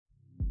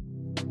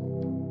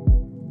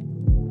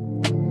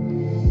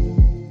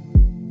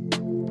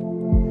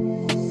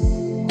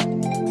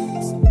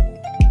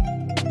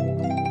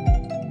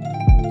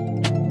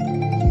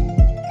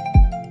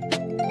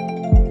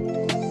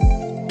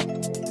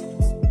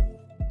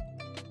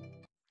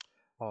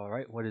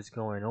Alright, what is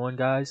going on,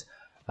 guys?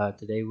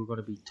 Today we're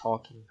going to be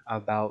talking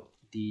about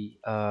the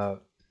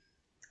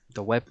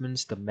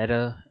weapons, the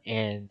meta,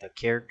 and the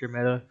character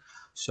meta.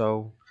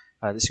 So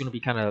this is going to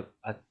be kind of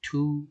a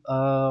two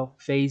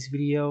phase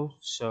video.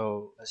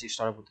 So let's get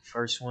started with the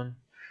first one.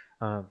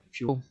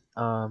 If you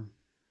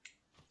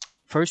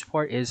First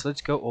part is let's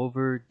go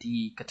over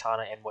the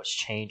katana and what's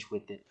changed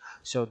with it.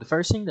 So the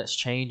first thing that's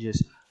changed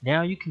is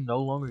now you can no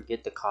longer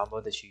get the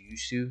combo that you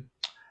used to,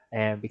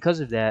 and because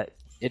of that,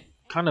 it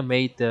kind of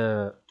made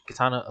the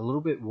katana a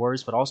little bit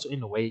worse, but also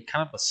in a way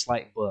kind of a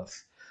slight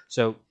buff.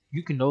 So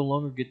you can no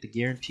longer get the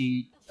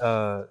guaranteed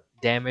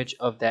damage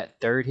of that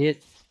third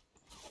hit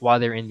while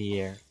they're in the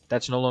air.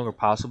 That's no longer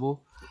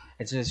possible,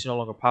 and since it's no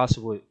longer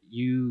possible,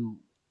 you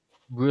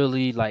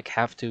really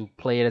have to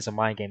play it as a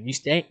mind game.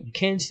 You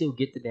can still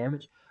get the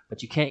damage,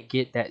 but you can't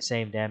get that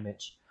same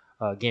damage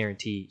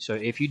guaranteed. So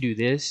if you do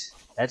this,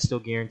 that's still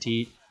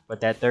guaranteed,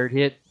 but that third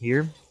hit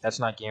here, that's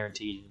not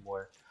guaranteed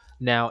anymore.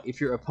 Now, if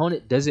your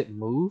opponent doesn't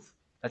move,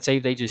 let's say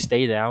they just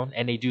stay down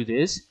and they do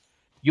this,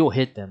 you'll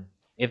hit them.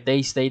 If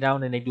they stay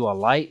down and they do a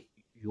light,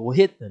 you'll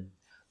hit them.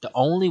 The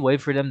only way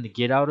for them to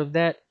get out of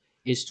that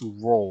is to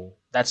roll.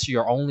 That's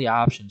your only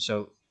option.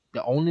 So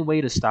the only way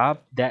to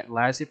stop that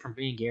last hit from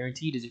being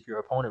guaranteed is if your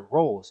opponent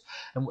rolls.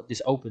 And what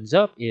this opens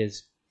up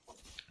is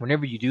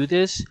whenever you do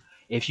this,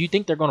 if you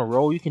think they're going to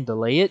roll, you can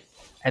delay it,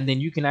 and then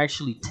you can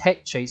actually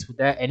tech chase with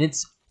that. And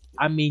it's,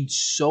 I mean,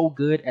 so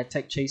good at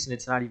tech chasing,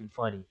 it's not even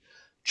funny.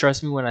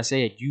 Trust me when I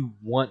say it, you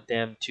want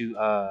them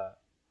to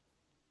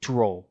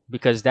roll,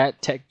 because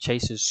that tech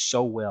chases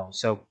so well.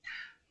 So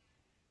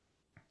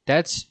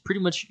that's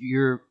pretty much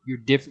your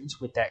difference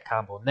with that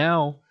combo.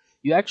 Now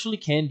you actually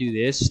can do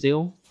this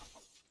still.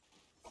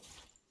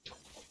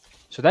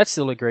 So that's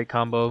still a great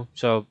combo.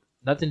 So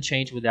nothing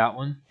changed with that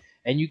one.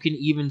 And you can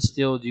even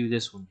still do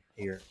this one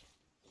here,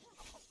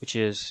 which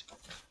is,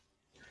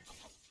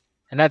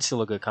 and that's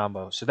still a good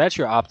combo. So that's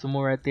your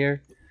optimal right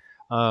there.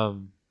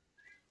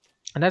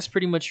 And that's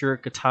pretty much your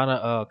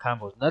katana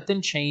combos.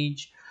 Nothing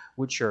changed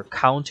with your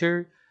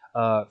counter.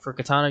 For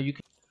katana, you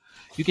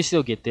can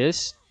still get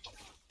this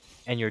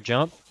and your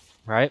jump,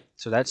 right?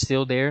 So that's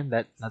still there.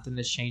 That nothing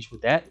has changed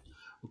with that.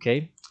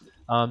 Okay.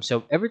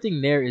 So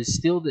everything there is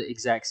still the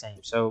exact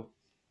same. So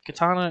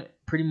katana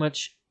pretty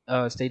much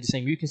stayed the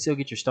same. You can still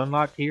get your stun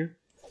lock here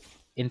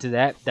into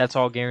that. That's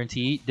all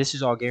guaranteed. This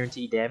is all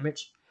guaranteed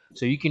damage.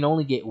 So you can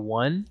only get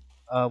one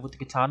with the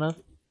katana.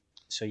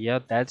 So yeah,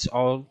 that's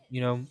all,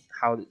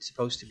 how it's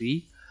supposed to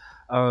be.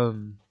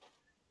 And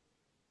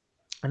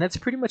that's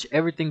pretty much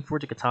everything for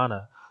the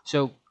katana.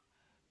 So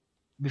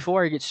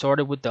before I get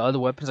started with the other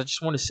weapons, I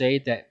just want to say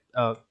that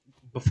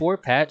before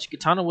patch,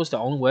 katana was the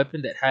only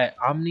weapon that had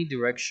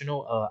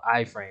omnidirectional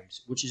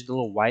iframes, which is the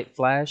little white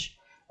flash,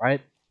 right?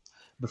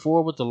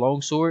 Before with the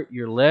longsword,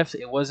 your left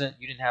you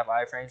didn't have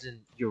iframes, and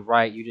your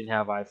right you didn't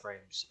have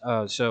iframes.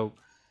 So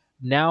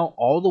now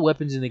all the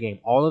weapons in the game,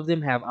 all of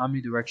them have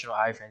omnidirectional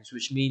iframes,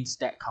 which means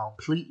that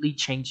completely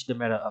changed the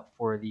meta up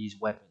for these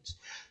weapons.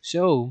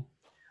 So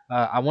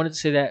I wanted to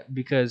say that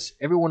because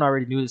everyone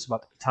already knew this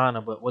about the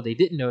katana, but what they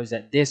didn't know is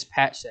that this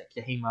patch that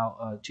came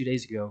out 2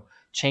 days ago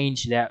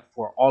changed that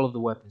for all of the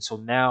weapons. So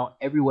now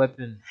every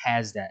weapon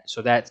has that.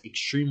 So that's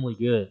extremely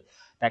good.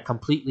 That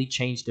completely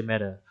changed the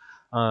meta.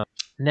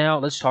 Now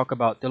let's talk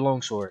about the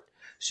longsword.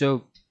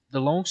 So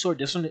the longsword,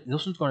 this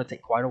one's going to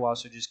take quite a while,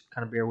 so just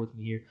kind of bear with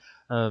me here.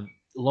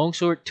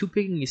 Longsword,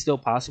 two-picking is still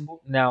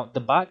possible. Now the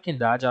bot can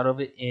dodge out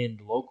of it in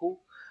local,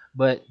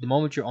 but the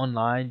moment you're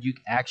online, you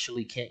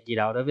actually can't get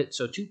out of it.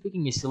 So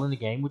two-picking is still in the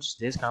game, which is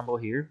this combo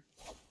here.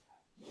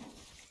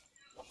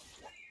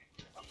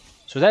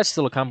 So that's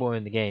still a combo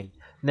in the game.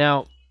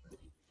 Now,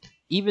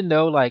 even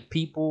though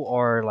people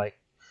are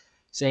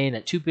saying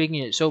that two-picking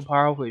is so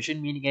powerful, it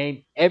shouldn't be in the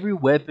game, every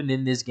weapon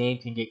in this game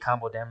can get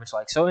combo damage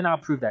so, and I'll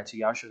prove that to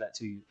you. I'll show that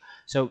to you.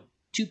 So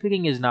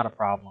two-picking is not a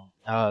problem.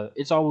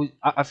 It's always,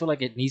 I feel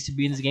like it needs to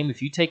be in this game.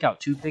 If you take out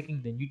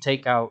two-picking, then you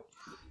take out,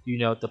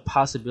 the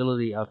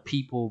possibility of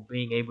people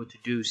being able to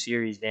do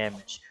serious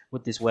damage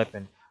with this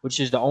weapon, which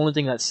is the only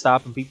thing that's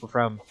stopping people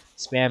from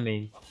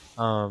spamming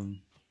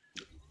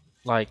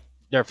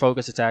their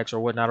focus attacks or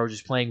whatnot, or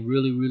just playing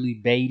really,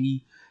 really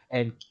baity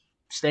and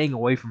staying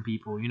away from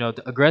people.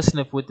 The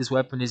aggressiveness with this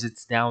weapon is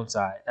its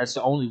downside. That's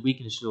the only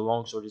weakness to the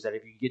longsword, is that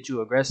if you get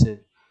too aggressive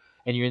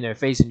and you're in their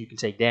face, and you can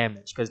take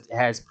damage because it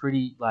has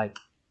pretty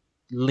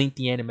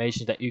lengthy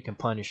animations that you can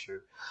punish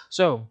through.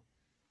 So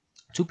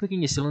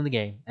two-picking is still in the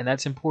game, and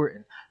that's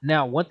important.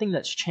 Now, one thing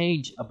that's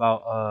changed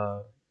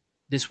about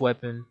this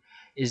weapon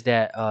is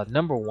that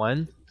number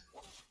one,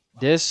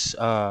 this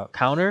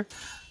counter,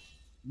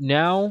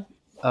 now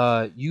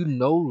you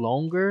no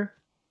longer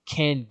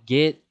can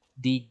get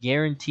the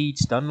guaranteed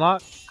stun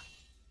lock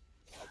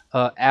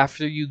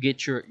after you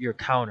get your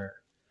counter.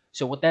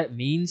 So what that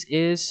means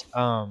is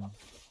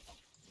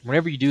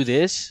whenever you do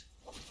this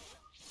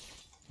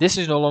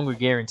is no longer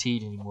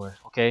guaranteed anymore.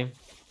 Okay,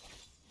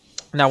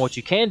 now what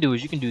you can do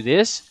is you can do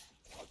this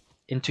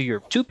into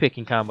your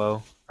two-picking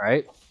combo,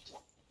 right?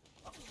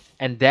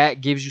 And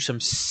that gives you some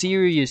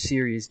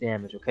serious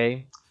damage.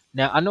 Okay,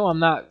 Now I know I'm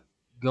not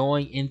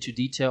going into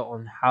detail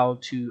on how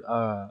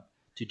to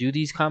do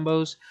these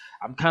combos.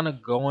 I'm kind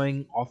of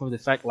going off of the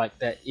fact like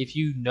that if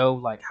you know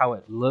like how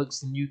it looks,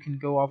 then you can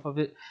go off of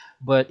it.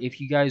 But if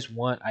you guys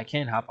want, I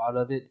can hop out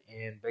of it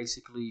and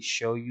basically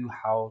show you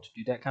how to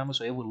do that combo.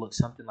 So it would look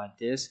something like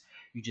this.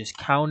 You just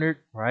countered,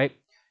 right?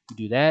 You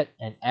do that,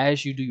 and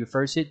as you do your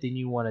first hit, then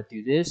you want to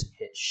do this: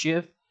 hit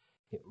shift,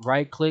 hit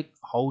right click,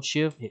 hold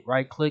shift, hit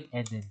right click,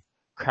 and then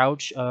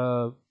crouch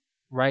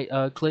right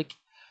click,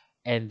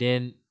 and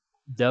then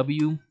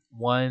W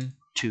 1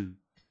 2,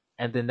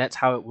 and then that's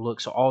how it will look.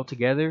 So all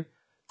together,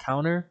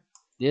 counter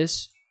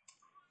this,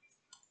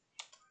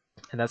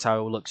 and that's how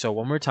it will look. So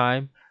one more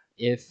time,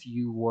 if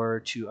you were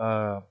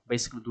to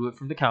basically do it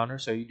from the counter,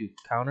 so you do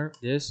counter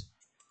this,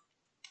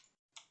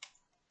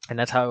 and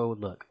that's how it would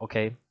look.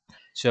 Okay,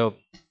 so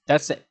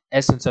that's the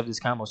essence of this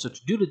combo. So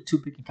to do the two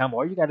picking combo,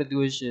 all you got to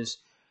do is just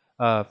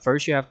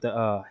first you have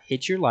to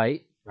hit your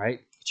light, right?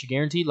 Hit your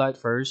guaranteed light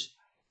first,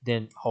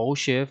 then hold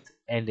shift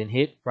and then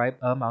hit right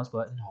mouse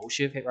button, hold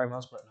shift, hit right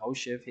mouse button, hold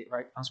shift, hit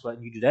right mouse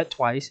button. You do that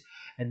twice,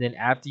 and then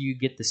after you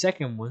get the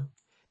second one,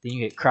 then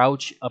you hit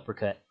crouch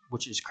uppercut,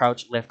 which is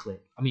crouch left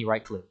click. I mean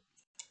right click,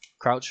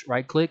 crouch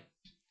right click,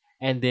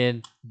 and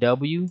then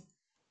W,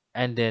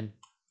 and then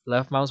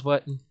left mouse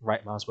button,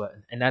 right mouse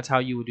button, and that's how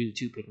you would do the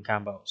two picking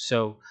combo.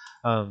 So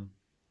um,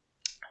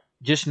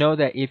 just know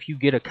that if you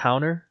get a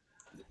counter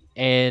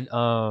and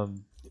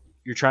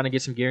you're trying to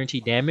get some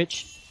guaranteed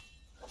damage,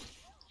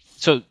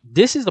 so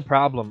this is the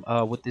problem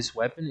with this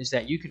weapon is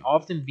that you can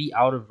often be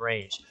out of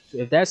range. So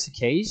if that's the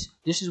case,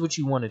 this is what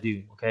you want to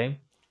do, okay?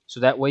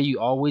 So that way you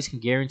always can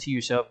guarantee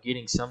yourself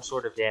getting some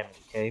sort of damage,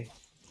 okay?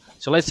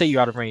 So let's say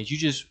you're out of range. You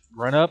just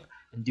run up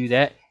and do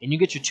that, and you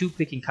get your two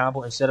picking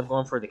combo instead of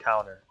going for the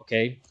counter,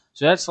 okay?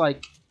 So that's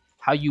like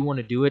how you want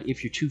to do it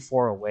if you're too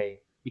far away.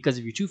 Because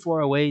if you're too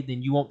far away,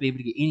 then you won't be able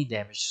to get any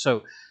damage.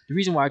 So the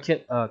reason why I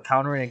kept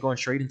countering and going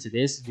straight into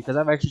this is because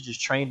I've actually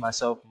just trained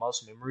myself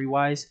muscle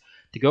memory-wise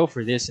to go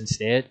for this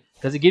instead,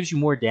 because it gives you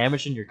more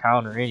damage than your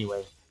counter anyway.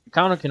 Your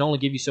counter can only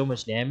give you so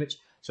much damage.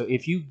 So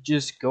if you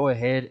just go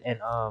ahead and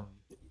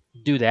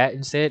do that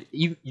instead,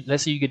 even,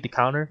 let's say you get the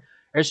counter,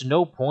 there's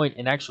no point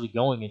in actually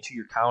going into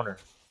your counter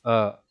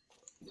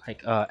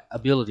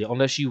ability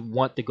unless you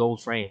want the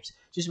gold frames.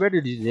 Just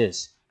better to do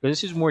this because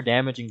this is more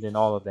damaging than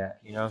all of that,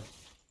 you know.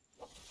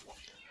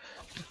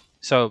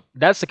 So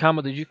that's the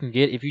combo that you can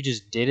get if you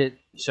just did it.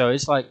 So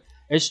it's like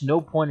there's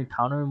no point in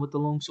countering with the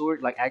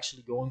longsword, like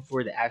actually going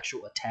for the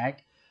actual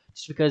attack,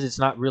 just because it's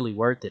not really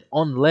worth it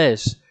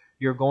unless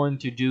you're going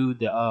to do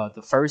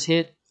the first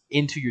hit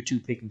into your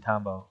two picking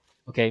combo.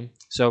 Okay,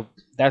 so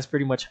that's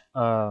pretty much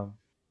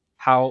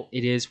how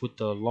it is with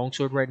the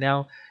longsword right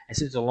now. And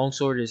since the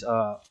longsword is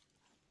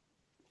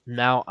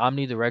now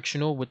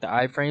omnidirectional with the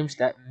iframes,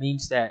 that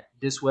means that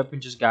this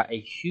weapon just got a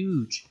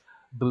huge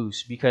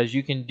boost because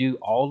you can do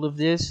all of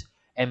this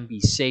and be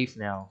safe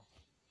now.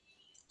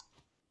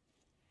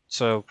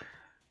 So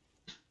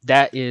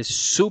that is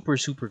super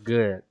super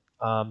good.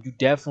 You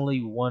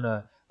definitely want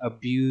to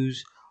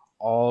abuse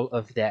all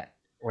of that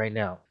right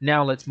now.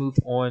 Now let's move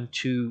on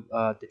to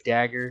the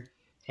dagger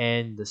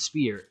and the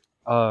spear.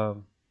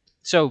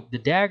 So the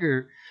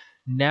dagger,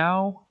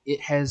 now it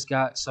has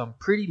got some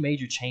pretty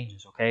major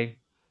changes. Okay,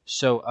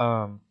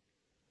 so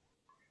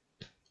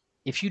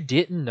if you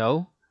didn't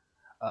know,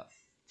 uh,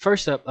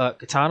 first up,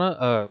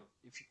 katana.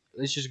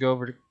 Let's just go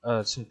over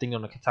something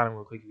on the katana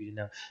real quick. If you didn't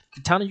know,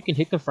 katana, you can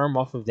hit confirm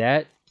off of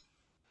that.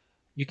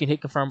 You can hit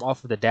confirm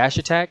off of the dash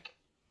attack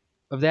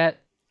of that.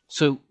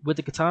 So with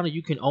the katana,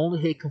 you can only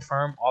hit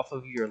confirm off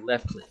of your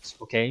left clicks.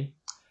 Okay,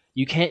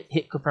 you can't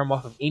hit confirm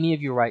off of any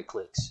of your right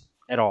clicks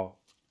at all.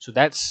 So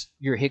that's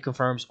your hit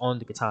confirms on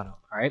the katana.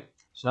 All right.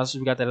 So now since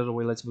we got that out of the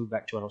way, let's move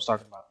back to what I was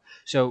talking about.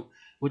 So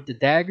with the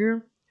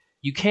dagger,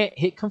 you can't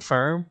hit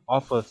confirm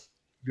off of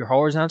your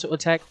horizontal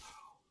attack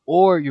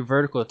or your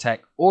vertical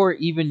attack or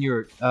even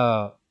your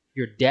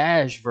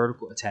dash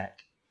vertical attack.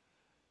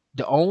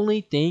 The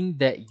only thing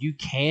that you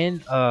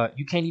can't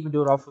even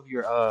do it off of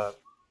your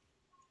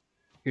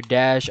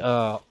dash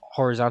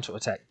horizontal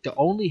attack. The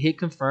only hit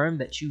confirm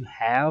that you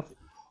have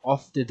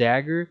off the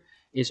dagger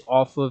is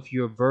off of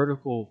your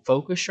vertical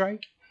focus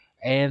strike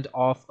and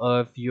off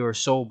of your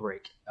soul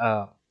break.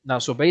 Now,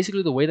 so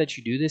basically the way that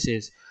you do this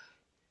is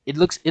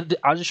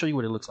I'll just show you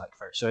what it looks like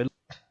first.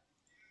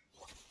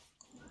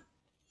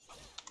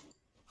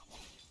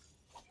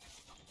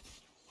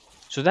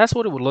 So that's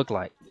what it would look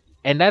like,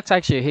 and that's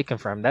actually a hit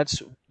confirm.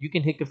 That's You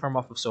can hit confirm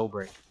off of soul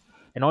break,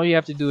 and all you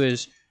have to do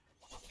is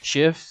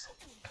shift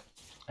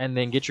and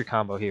then get your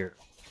combo here.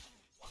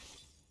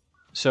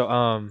 So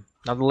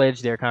now the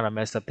ledge there kind of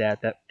messed up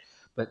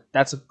but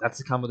that's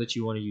the combo that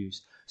you want to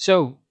use.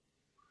 So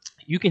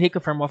you can hit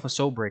confirm off of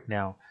soul break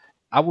now.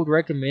 I would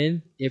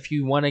recommend, if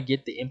you want to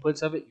get the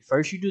inputs of it,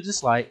 first you do the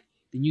slide,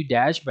 then you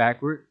dash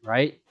backward,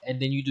 right, and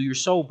then you do your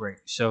soul break.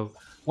 So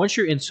once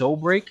you're in soul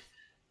break,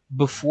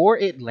 before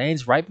it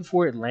lands, right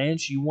before it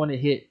lands, you want to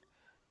hit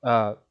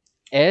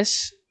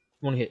S.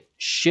 You want to hit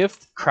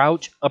shift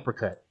crouch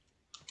uppercut.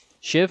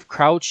 Shift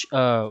crouch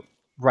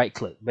right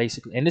click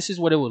basically, and this is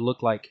what it would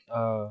look like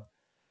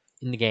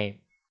in the game.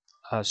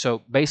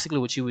 So basically,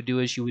 what you would do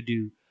is you would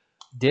do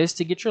this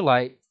to get your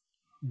light,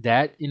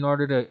 that in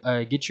order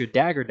to get your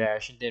dagger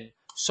dash, and then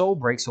soul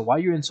break. So while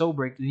you're in soul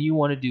break, then you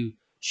want to do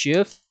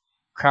shift,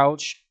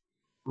 crouch,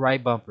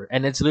 right bumper,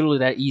 and it's literally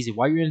that easy.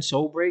 While you're in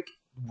soul break,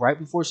 right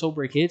before soul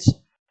break hits.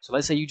 So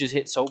let's say you just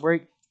hit soul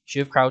break,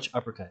 shift, crouch,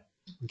 uppercut.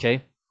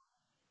 Okay.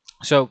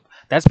 So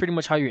that's pretty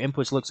much how your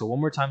inputs look. So one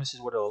more time, this is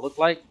what it'll look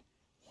like,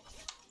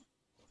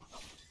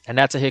 and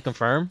that's a hit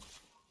confirm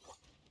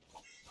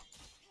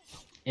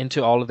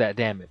into all of that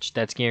damage.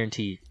 That's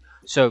guaranteed.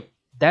 So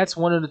that's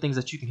one of the things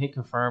that you can hit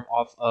confirm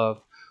off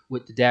of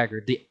with the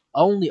dagger. The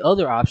only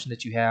other option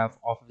that you have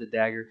off of the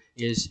dagger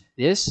is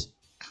this.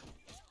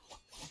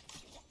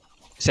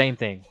 Same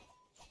thing.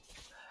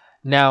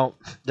 Now,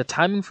 the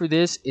timing for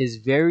this is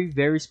very,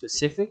 very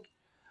specific,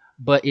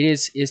 but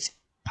it's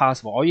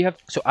possible. All you have,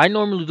 so I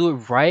normally do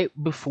it right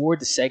before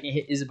the second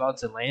hit is about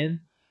to land,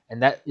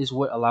 and that is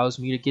what allows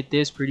me to get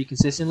this pretty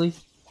consistently.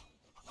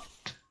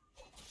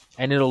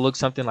 And it'll look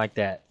something like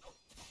that.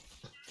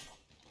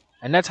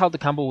 And that's how the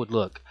combo would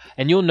look.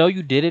 And you'll know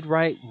you did it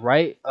right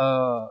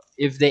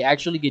if they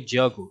actually get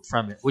juggled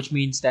from it, which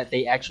means that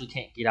they actually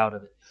can't get out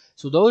of it.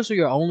 So those are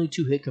your only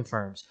 2 hit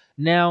confirms.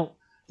 Now,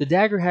 the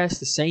dagger has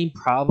the same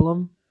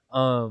problem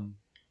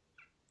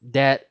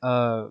that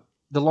the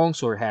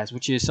longsword has,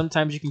 which is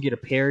sometimes you can get a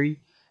parry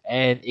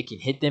and it can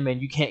hit them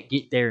and you can't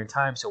get there in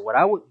time. So what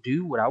I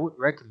would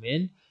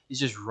recommend is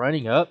just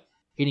running up,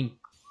 hitting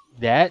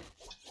that,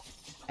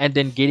 and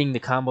then getting the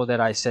combo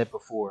that I said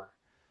before.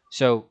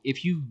 So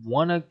if you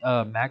want to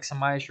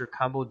maximize your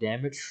combo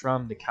damage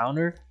from the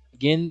counter,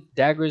 again,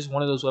 dagger is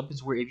one of those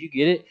weapons where if you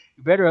get it,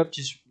 you're better up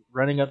just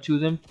running up to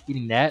them,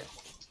 hitting that,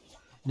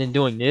 and then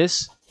doing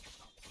this,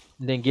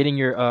 and then getting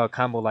your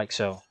combo like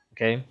so.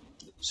 Okay,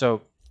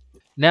 so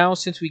now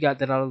since we got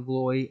that out of the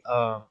way,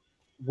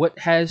 what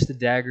has the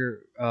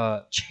dagger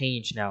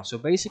changed now? So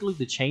basically,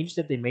 the change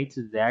that they made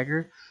to the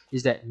dagger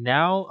is that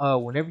now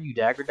whenever you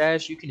dagger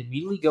dash, you can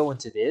immediately go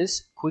into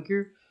this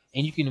quicker,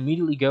 and you can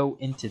immediately go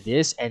into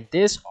this, and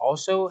this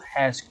also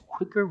has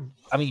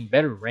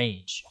better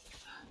range.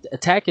 The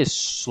attack is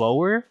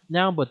slower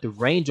now, but the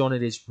range on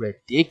it is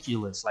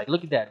ridiculous. Like,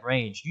 look at that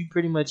range.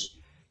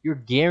 You're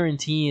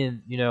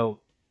guaranteeing,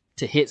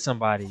 to hit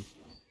somebody.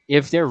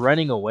 If they're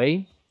running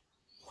away,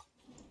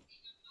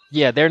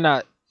 yeah, they're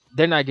not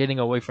getting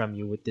away from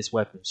you with this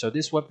weapon. So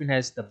this weapon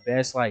has the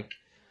best like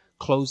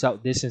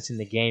closeout distance in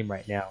the game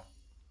right now.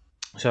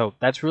 So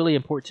that's really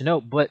important to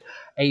note. But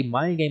a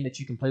mind game that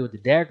you can play with the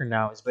dagger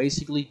now is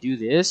basically do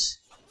this.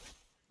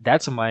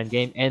 That's a mind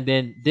game, and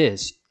then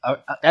this.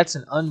 That's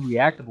an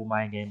unreactable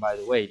mind game, by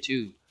the way,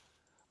 too,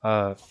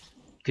 because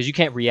you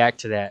can't react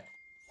to that,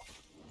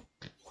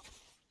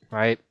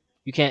 right?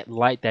 You can't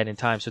light that in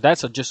time. So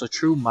that's just a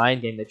true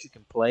mind game that you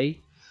can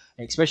play,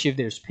 and especially if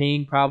there's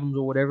ping problems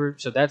or whatever.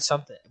 So that's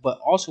something. But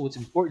also, what's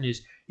important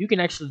is you can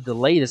actually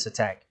delay this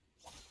attack.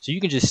 So you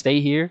can just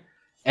stay here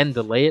and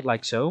delay it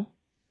like so,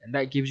 and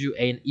that gives you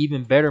an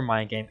even better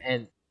mind game.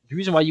 And the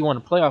reason why you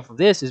want to play off of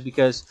this is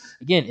because,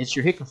 again, it's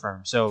your hit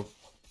confirm. So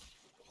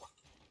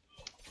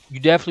you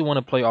definitely want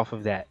to play off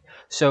of that.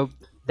 So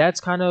that's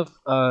kind of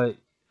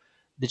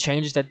the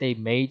changes that they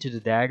made to the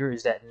dagger,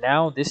 is that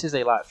now this is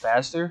a lot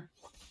faster.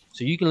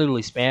 So you can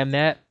literally spam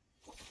that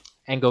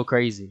and go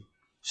crazy.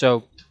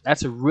 So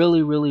that's a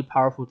really, really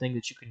powerful thing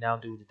that you can now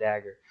do with the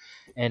dagger.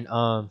 And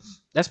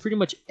that's pretty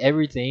much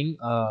everything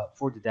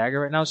for the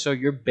dagger right now. So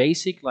your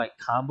basic like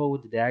combo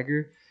with the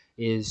dagger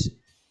is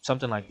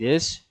something like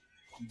this.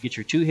 You get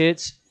your 2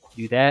 hits,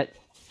 do that,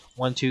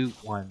 1, 2,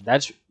 1.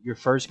 That's your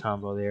first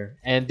combo there.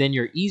 And then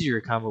your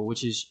easier combo,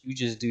 which is you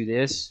just do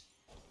this.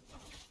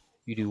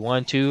 You do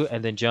 1, 2,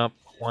 and then jump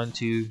 1,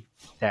 2,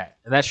 that.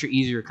 And that's your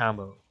easier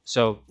combo.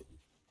 So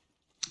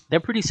they're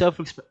pretty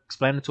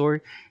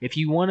self-explanatory. If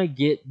you want to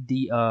get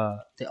the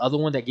other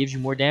one that gives you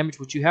more damage,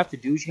 what you have to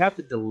do is you have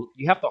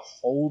to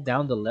hold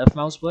down the left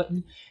mouse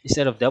button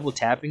instead of double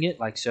tapping it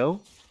like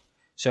so.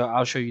 So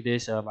I'll show you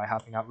this by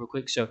hopping out real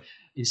quick. So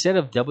instead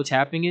of double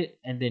tapping it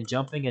and then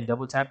jumping and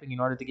double tapping in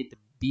order to get the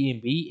B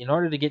and B, in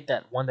order to get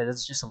that one that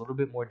does just a little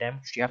bit more damage,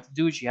 what you have to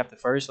do is you have to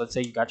first, let's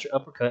say you got your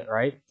uppercut,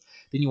 right?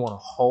 Then you want to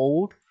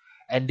hold,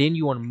 and then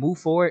you want to move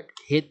forward,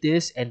 hit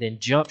this, and then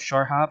jump,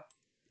 short hop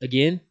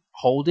again,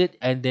 hold it,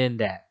 and then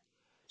that.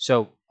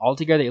 So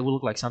altogether, it will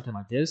look like something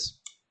like this.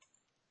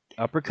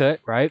 Uppercut,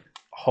 right?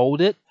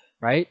 Hold it,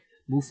 right?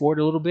 Move forward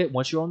a little bit.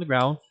 Once you're on the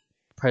ground,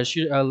 press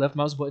your left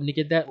mouse button to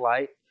get that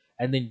light,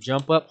 and then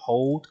jump up,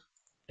 hold,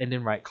 and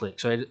then right click.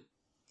 So it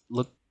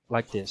look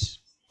like this.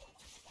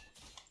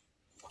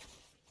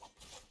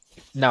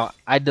 Now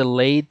I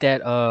delayed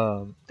that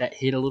that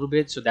hit a little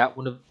bit, so that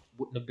wouldn't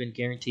have been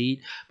guaranteed,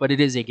 but it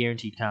is a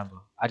guaranteed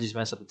combo. I just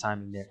messed up the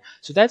timing there.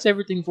 So that's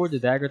everything for the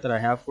dagger that I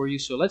have for you.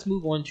 So let's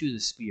move on to the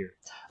spear.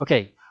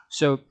 Okay,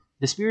 so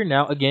the spear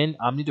now again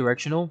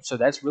omnidirectional, so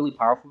that's really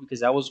powerful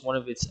because that was one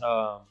of its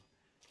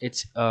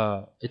its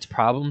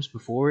problems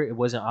before. It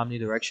wasn't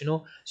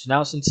omnidirectional. So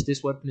now since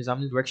this weapon is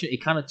omnidirectional,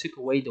 it kind of took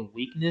away the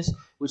weakness,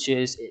 which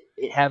is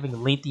it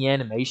having lengthy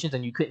animations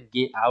and you couldn't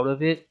get out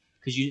of it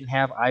because you didn't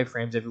have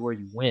iframes everywhere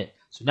you went.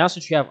 So now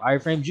since you have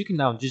iframes, you can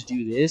now just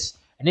do this,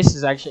 and this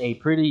is actually a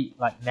pretty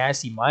like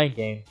nasty mind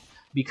game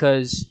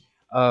because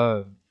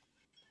uh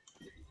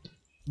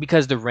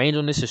because the range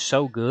on this is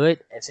so good,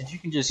 and since you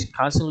can just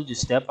constantly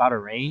just step out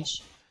of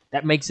range,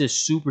 that makes this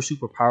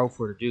super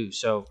powerful to do.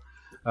 So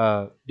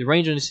the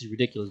range on this is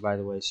ridiculous, by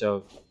the way.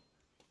 So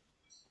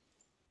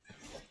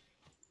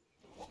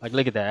like,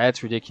 look at that,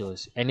 that's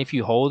ridiculous. And if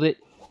you hold it,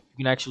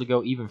 you can actually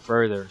go even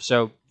further.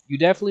 So you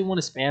definitely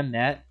want to spam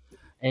that.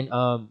 And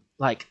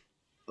like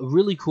a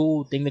really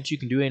cool thing that you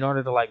can do in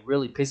order to like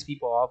really piss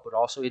people off, but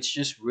also it's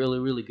just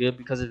really good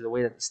because of the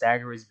way that the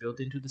stagger is built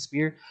into the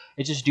spear.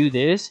 It just do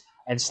this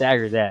and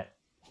stagger that,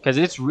 because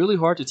it's really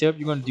hard to tell if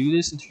you're going to do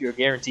this until you're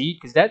guaranteed,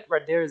 because that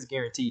right there is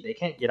guaranteed. They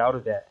can't get out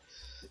of that.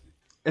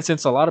 And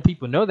since a lot of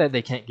people know that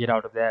they can't get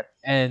out of that,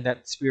 and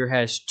that spear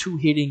has two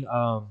hitting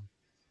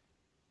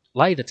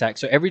light attack.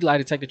 So every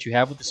light attack that you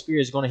have with the spear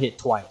is going to hit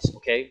twice,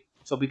 okay?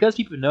 So because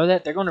people know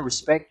that, they're going to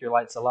respect your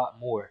lights a lot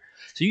more.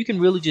 So you can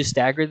really just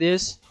stagger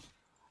this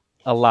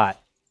a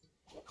lot.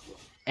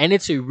 And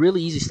it's a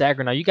really easy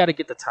stagger. Now you got to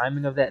get the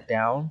timing of that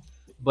down.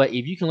 But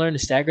if you can learn to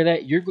stagger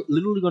that, you're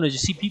literally going to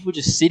just see people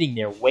just sitting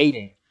there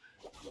waiting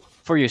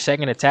for your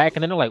second attack.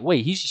 And then they're like,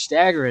 wait, he's just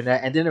staggering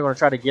that. And then they're going to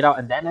try to get out.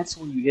 And then that's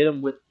when you hit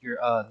them with your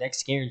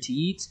next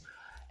guaranteed.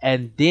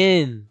 And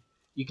then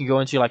you can go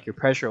into like your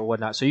pressure or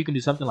whatnot. So you can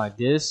do something like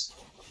this,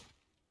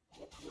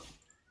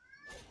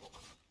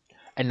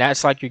 and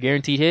that's like your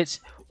guaranteed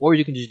hits. Or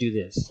you can just do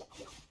this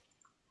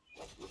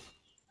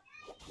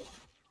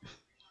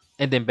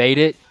and then bait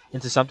it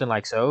into something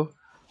like so,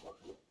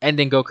 and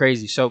then go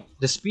crazy. So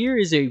the spear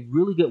is a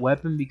really good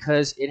weapon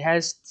because it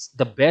has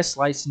the best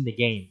slice in the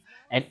game.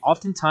 And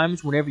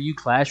oftentimes whenever you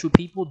clash with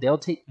people, they'll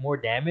take more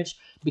damage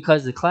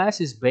because the class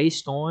is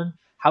based on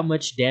how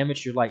much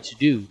damage your lights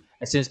do.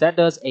 And since that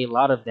does a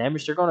lot of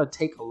damage, they're going to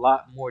take a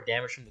lot more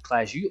damage from the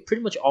clash. You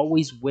pretty much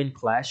always win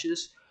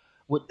clashes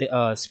with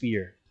the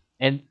spear.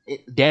 And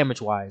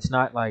damage-wise,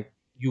 not like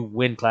you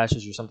win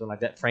clashes or something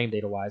like that frame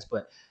data-wise,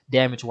 but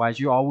damage-wise,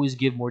 you always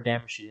give more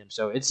damage to him.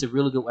 So it's a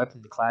really good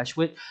weapon to clash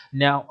with.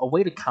 Now, a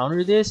way to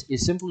counter this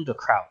is simply to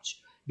crouch,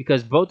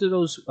 because both of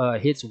those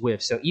hits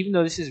whiff. So even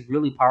though this is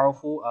really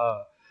powerful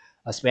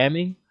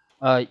spamming,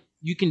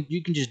 you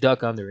can just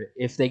duck under it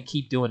if they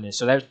keep doing this.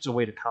 So that's a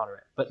way to counter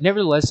it. But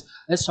nevertheless,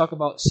 let's talk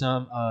about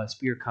some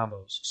spear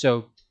combos.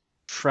 So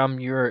from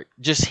your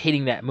just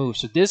hitting that move,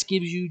 so this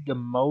gives you the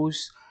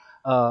most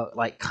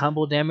like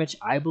combo damage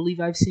I believe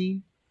I've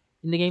seen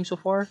in the game so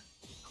far.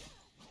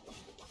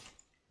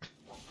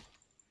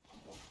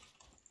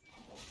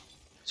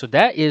 So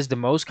that is the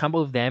most combo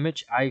of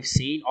damage I've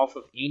seen off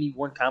of any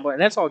one combo,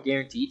 and that's all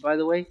guaranteed, by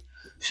the way.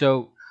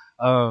 So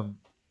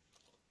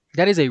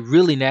that is a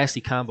really nasty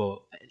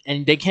combo,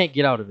 and they can't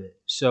get out of it.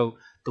 So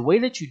the way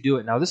that you do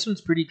it, now this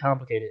one's pretty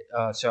complicated.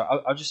 So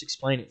I'll just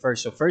explain it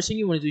first. So first thing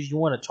you want to do is you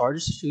want to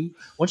charge this to.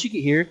 Once you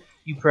get here,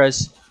 you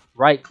press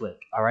right click,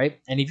 all right?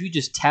 And if you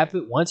just tap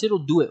it once, it'll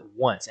do it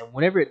once. And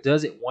whenever it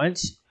does it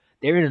once,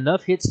 there are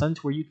enough hits done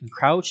to where you can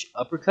crouch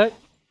uppercut.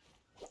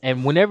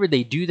 And whenever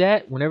they do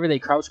that, whenever they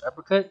crouch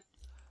uppercut,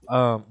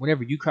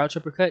 whenever you crouch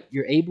uppercut,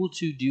 you're able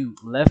to do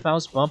left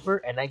mouse bumper,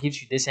 and that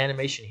gives you this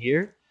animation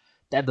here.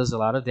 That does a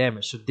lot of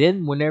damage. So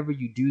then whenever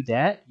you do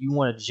that, you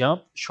want to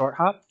jump, short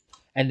hop,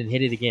 and then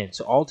hit it again.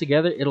 So all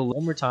together, it'll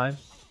one more time.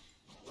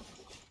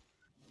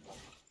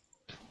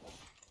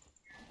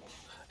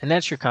 And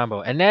that's your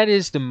combo. And that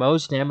is the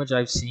most damage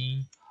I've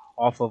seen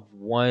off of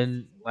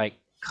one like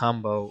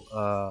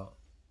combo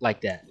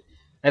like that.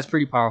 That's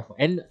pretty powerful.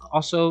 And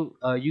also,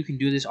 you can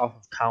do this off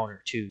of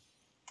counter too.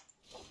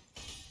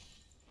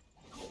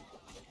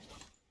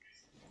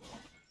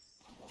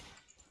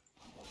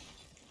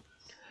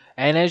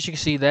 And as you can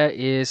see, that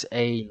is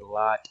a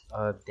lot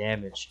of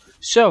damage.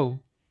 So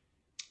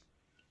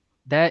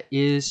that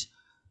is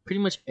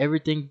pretty much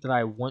everything that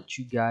I want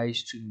you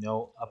guys to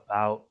know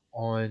about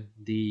on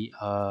the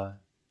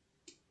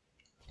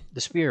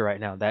spear right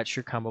now. That's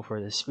your combo for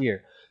the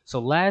spear. So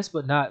last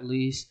but not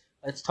least,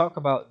 let's talk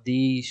about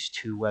these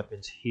two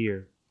weapons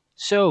here.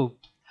 So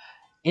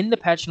in the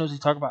patch notes, they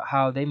talk about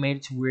how they made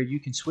it to where you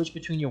can switch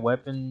between your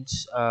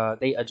weapons.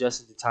 They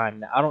adjusted the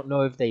time. Now, I don't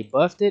know if they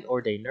buffed it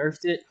or they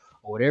nerfed it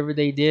or whatever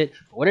they did.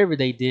 But whatever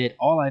they did,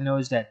 all I know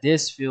is that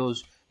this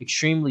feels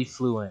extremely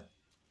fluent.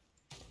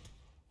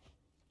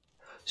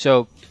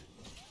 So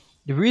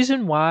the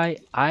reason why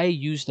I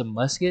use the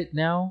musket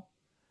now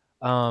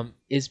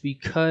is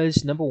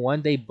because, number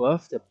one, they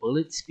buffed the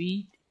bullet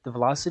speed, the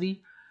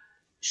velocity,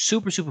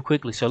 super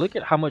quickly. So look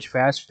at how much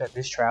faster that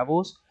this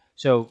travels.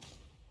 So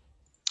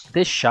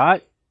this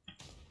shot,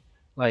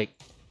 like,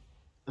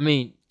 I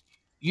mean,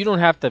 you don't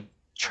have to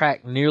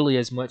track nearly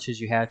as much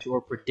as you have to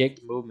or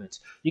predict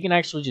movements. You can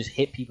actually just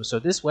hit people. So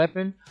this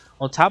weapon,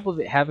 on top of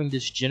it having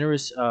this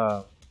generous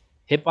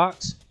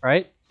hitbox,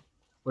 right,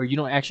 where you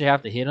don't actually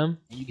have to hit them,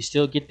 and you can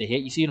still get the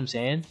hit. You see what I'm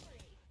saying?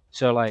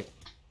 So like,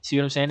 see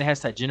what I'm saying? It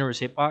has that generous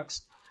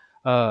hitbox.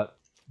 Uh,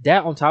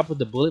 that on top of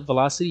the bullet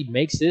velocity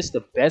makes this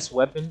the best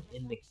weapon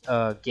in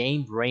the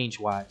game range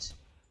wise,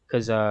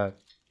 because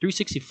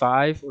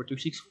 365 or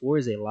 364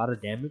 is a lot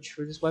of damage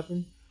for this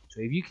weapon. So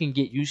if you can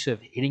get used to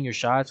hitting your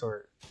shots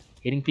or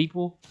hitting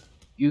people,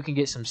 you can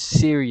get some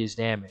serious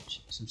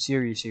damage, some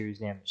serious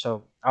damage.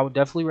 So I would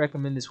definitely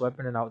recommend this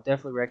weapon, and I would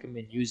definitely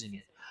recommend using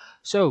it.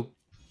 So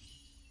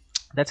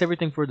that's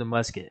everything for the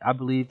musket. I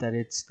believe that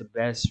it's the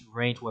best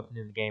ranged weapon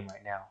in the game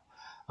right now.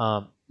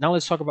 Now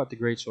let's talk about the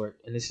greatsword,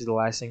 and this is the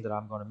last thing that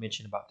I'm going to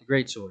mention about the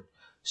greatsword.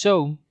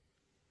 So,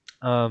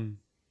 um,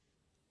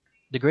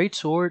 the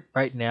greatsword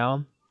right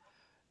now,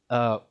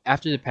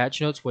 after the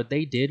patch notes, what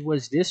they did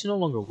was this no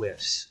longer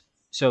whiffs.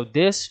 So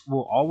this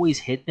will always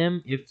hit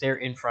them if they're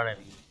in front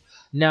of you.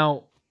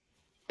 Now,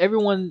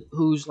 everyone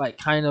who's like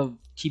kind of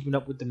keeping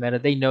up with the meta,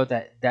 they know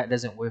that that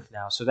doesn't whiff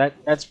now. So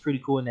that's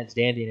pretty cool and that's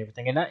dandy and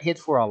everything. And that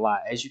hits for a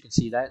lot, as you can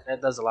see.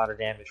 That does a lot of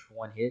damage for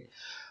one hit.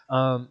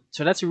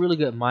 So that's a really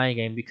good mind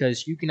game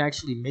because you can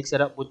actually mix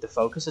it up with the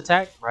focus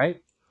attack, right?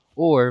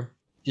 Or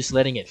just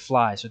letting it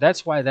fly. So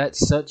that's why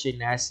that's such a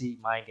nasty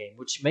mind game,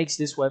 which makes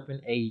this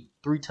weapon a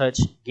 3-touch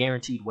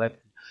guaranteed weapon.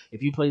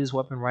 If you play this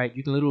weapon right,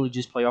 you can literally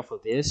just play off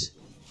of this,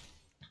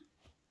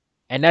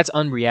 and that's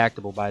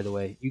unreactable, by the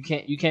way. You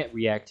can't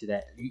react to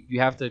that. You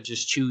have to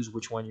just choose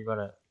which one you're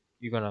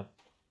gonna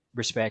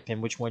respect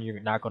and which one you're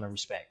not gonna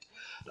respect.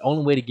 The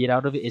only way to get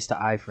out of it is to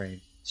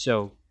iframe.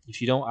 So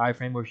if you don't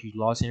iframe, or if you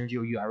lost energy,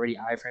 or you already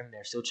iframe and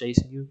they're still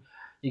chasing you,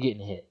 you're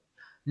getting hit.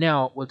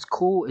 Now, what's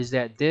cool is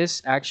that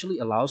this actually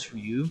allows for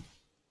you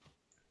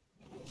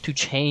to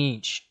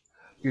change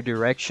your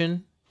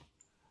direction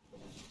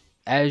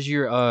as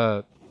you're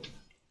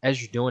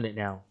doing it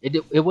now.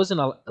 It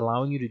wasn't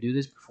allowing you to do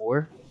this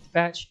before the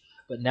patch,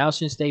 but now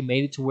since they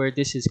made it to where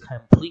this is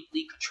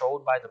completely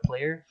controlled by the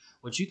player,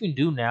 what you can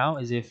do now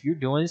is if you're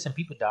doing this and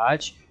people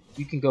dodge,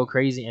 you can go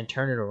crazy and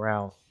turn it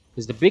around.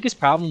 Because the biggest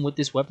problem with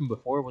this weapon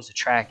before was the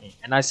tracking,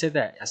 and I said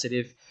that. I said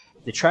if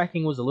the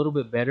tracking was a little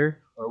bit better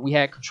or we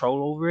had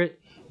control over it,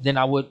 then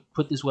I would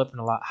put this weapon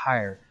a lot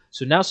higher.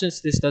 So now since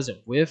this doesn't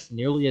whiff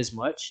nearly as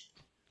much,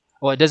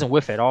 well, it doesn't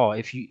whiff at all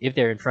if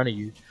they're in front of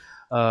you,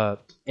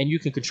 and you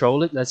can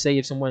control it. Let's say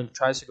if someone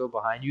tries to go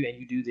behind you and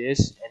you do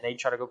this and they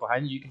try to go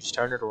behind you, you can just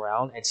turn it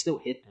around and still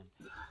hit them.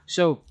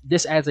 So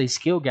this adds a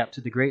skill gap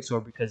to the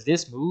greatsword because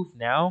this move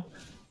now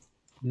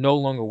no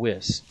longer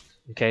whiffs.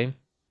 Okay,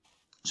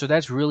 so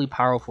that's really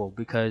powerful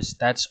because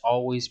that's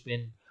always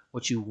been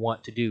what you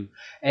want to do.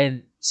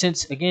 And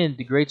since again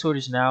the greatsword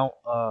is now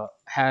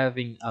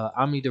having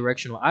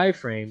omnidirectional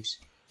iframes,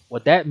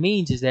 what that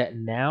means is that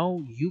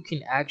now you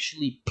can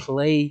actually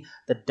play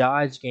the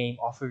dodge game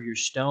off of your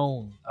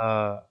stone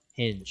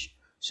hinge.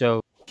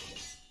 So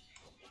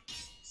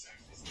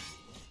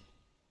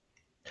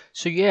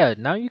yeah,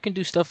 now you can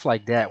do stuff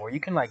like that where you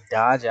can like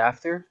dodge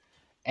after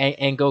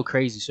and go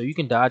crazy. So you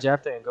can dodge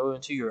after and go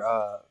into your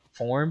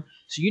form.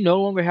 So you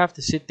no longer have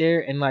to sit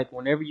there and like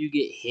whenever you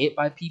get hit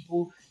by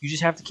people, you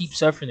just have to keep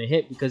suffering the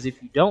hit, because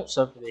if you don't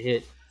suffer the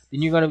hit,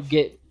 then you're gonna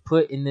get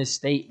put in this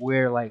state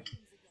where like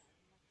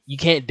you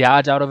can't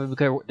dodge out of it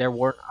because there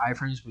weren't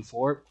iframes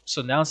before.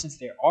 So now since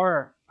there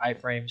are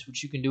iframes,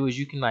 what you can do is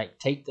you can like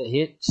take the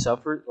hit,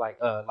 suffer like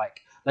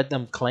let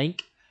them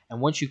clank,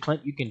 and once you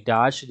clank, you can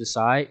dodge to the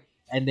side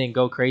and then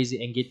go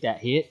crazy and get that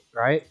hit,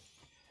 right?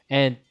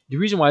 And the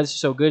reason why this is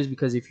so good is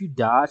because if you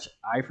dodge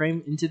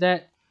iframe into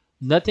that,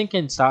 nothing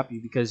can stop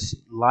you because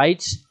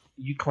lights,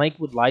 you clank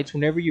with lights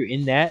whenever you're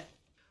in that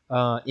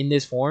in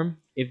this form.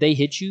 If they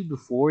hit you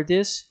before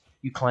this,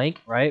 you clank,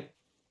 right?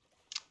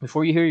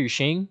 Before you hear your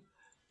shing,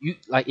 you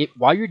like it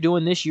while you're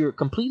doing this, you're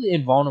completely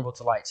invulnerable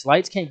to lights.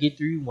 Lights can't get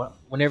through you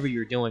whenever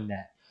you're doing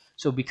that.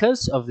 So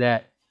because of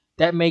that,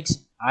 that makes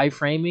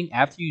iframing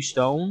after you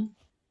stone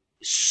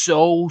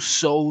so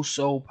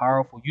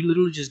powerful. You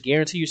literally just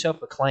guarantee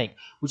yourself a clank,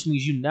 which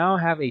means you now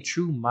have a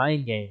true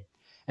mind game.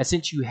 And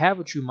since you have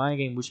a true mind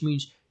game, which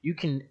means you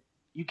can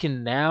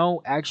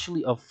now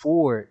actually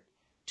afford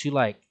to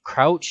like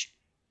crouch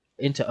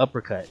into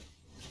uppercut.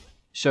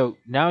 So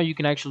now you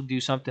can actually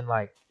do something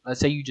like, let's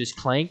say you just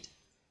clanked,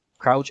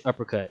 crouch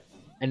uppercut,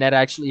 and that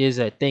actually is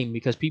a thing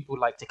because people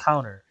like to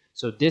counter.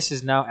 So this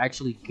is now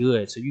actually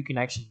good. So you can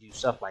actually do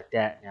stuff like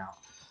that now.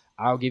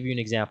 I'll give you an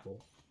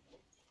example.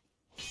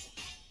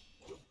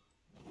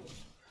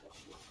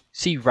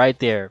 See right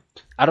there.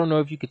 I don't know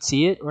if you could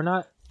see it or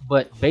not,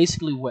 but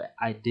basically what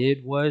I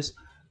did was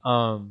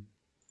um,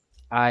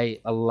 I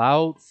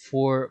allowed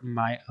for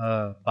my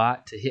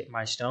bot to hit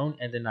my stone,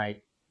 and then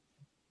I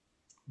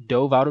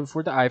dove out of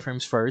for the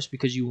iframes first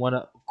because you want to,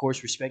 of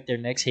course, respect their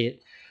next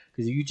hit.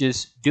 Because if you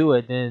just do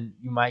it, then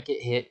you might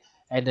get hit.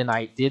 And then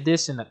I did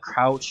this in a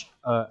crouch.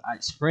 I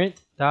sprint,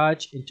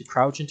 dodge into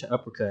crouch into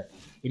uppercut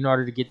in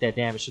order to get that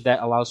damage. So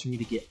that allows for me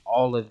to get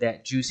all of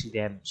that juicy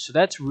damage. So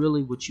that's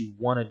really what you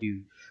want to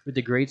do with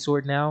the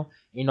greatsword now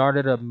in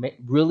order to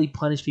really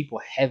punish people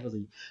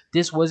heavily.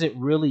 This wasn't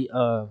really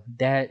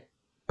that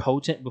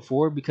potent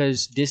before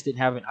because this didn't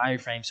have an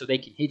iframe, so they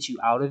can hit you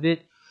out of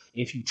it.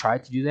 if you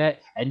tried to do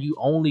that, and you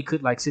only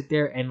could like sit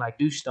there and like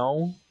do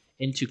stone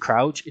into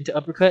crouch into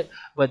uppercut,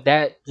 but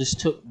that just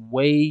took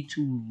way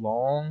too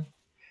long,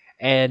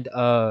 and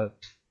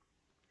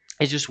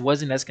it just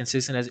wasn't as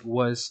consistent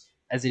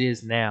as it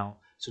is now.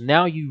 So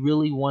now you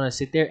really want to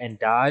sit there and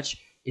dodge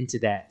into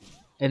that,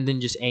 and then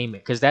just aim it,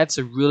 because that's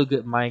a really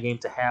good mind game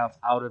to have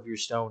out of your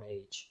stone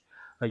age,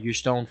 your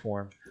stone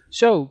form.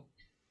 So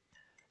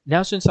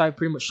now, since I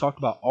pretty much talked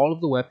about all of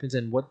the weapons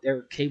and what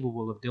they're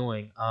capable of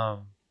doing,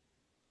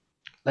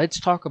 let's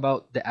talk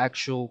about the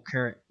actual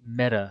current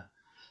meta.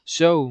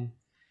 So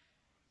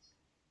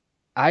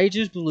I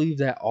just believe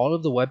that all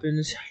of the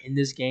weapons in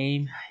this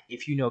game,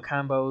 if you know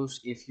combos,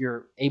 if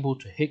you're able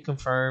to hit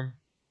confirm,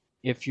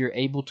 if you're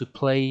able to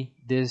play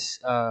this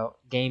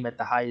game at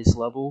the highest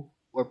level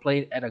or play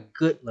it at a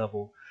good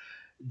level,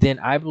 then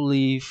I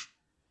believe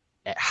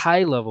at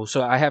high level.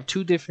 So I have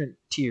two different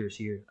tiers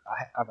here.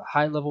 I have a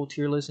high level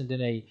tier list and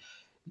then a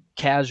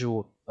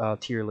casual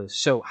tier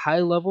list. So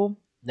high level,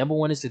 number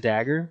one is the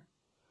dagger.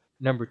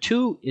 Number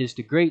two is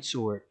the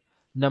greatsword.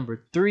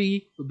 Number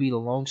three would be the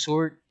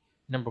longsword.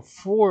 Number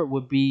four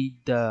would be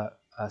the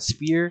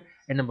spear,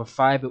 and number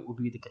five it would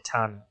be the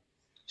katana.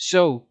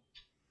 So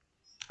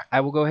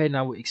I will go ahead and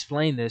I will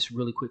explain this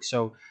really quick.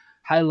 So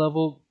high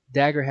level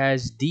dagger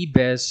has the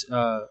best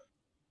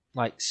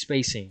like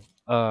spacing,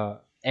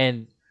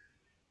 and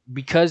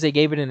because they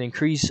gave it an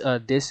increased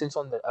distance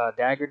on the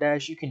dagger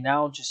dash, you can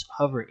now just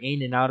hover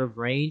in and out of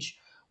range,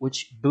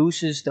 which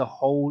boosts the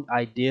whole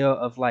idea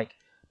of like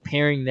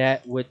pairing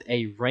that with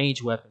a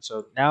range weapon.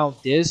 So now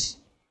this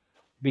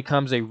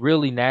becomes a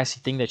really nasty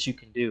thing that you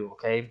can do.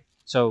 Okay,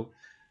 so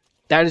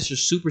that is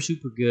just super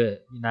good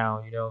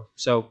now.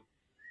 So,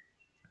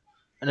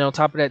 and then on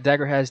top of that,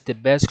 dagger has the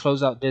best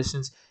closeout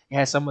distance. It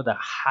has some of the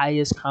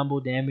highest combo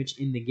damage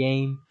in the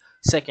game,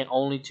 second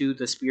only to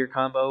the spear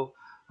combo.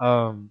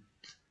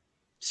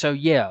 So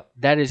yeah,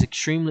 that is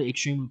extremely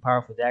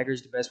powerful. Dagger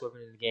is the best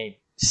weapon in the game,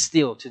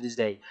 still to this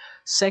day.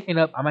 Second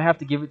up, I'm gonna have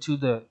to give it to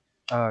the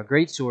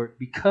greatsword,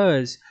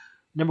 because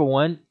number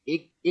one,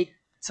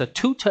 it's a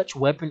two-touch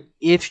weapon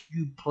if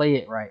you play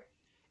it right.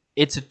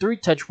 It's a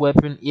three-touch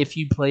weapon if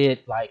you play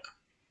it like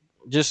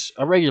just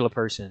a regular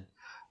person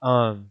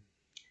um,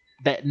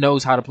 that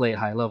knows how to play at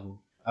high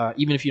level,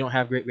 even if you don't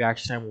have great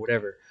reaction time or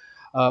whatever.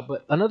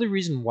 But another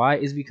reason why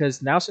is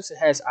because now, since it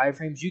has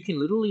iframes, you can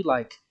literally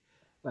like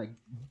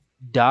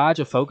dodge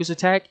a focus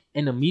attack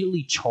and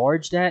immediately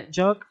charge that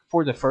junk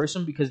for the first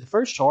one, because the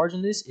first charge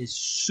in this is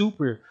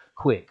super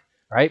quick,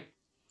 right?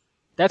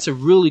 That's a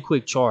really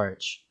quick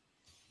charge.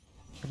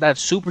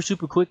 That's super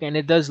quick, and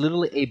it does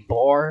literally a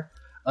bar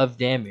of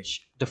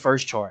damage the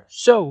first charge.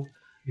 So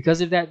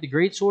because of that, the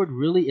greatsword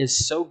really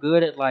is so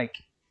good at like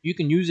you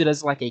can use it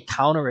as like a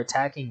counter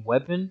attacking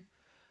weapon,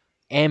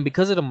 and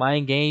because of the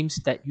mind games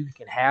that you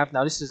can have.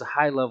 Now this is a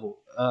high level.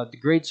 The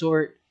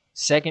greatsword,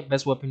 second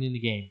best weapon in the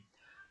game.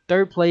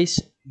 Third place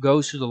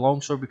goes to the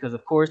longsword, because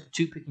of course the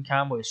two-picking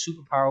combo is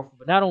super powerful.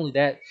 But not only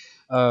that,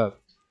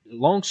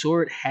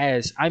 longsword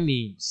has, I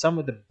mean, some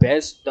of the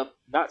best,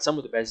 not some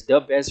of the best, the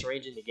best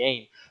range in the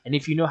game. And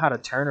if you know how to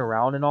turn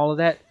around and all of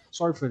that,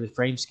 sorry for the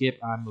frame skip.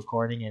 I'm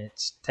recording and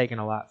it's taking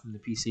a lot from the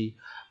PC.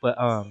 But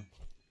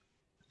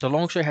the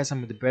longsword has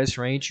some of the best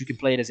range. You can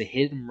play it as a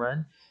hit and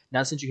run.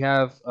 Now, since you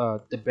have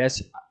the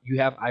best, you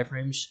have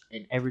iframes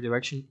in every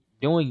direction.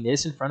 Doing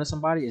this in front of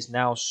somebody is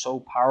now so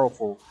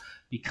powerful,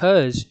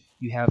 because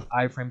you have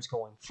iframes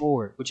going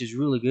forward, which is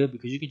really good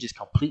because you can just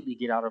completely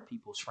get out of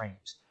people's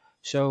frames.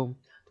 So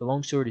the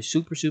longsword is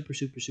super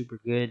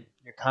good.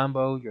 Your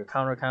combo, your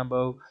counter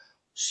combo,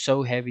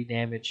 so heavy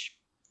damage,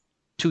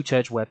 two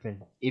touch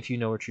weapon if you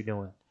know what you're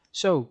doing.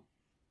 So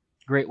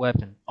great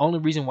weapon. Only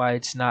reason why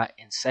it's not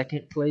in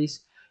second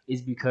place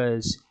is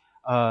because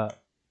uh,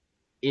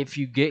 if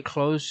you get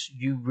close,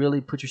 you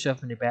really put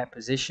yourself in a bad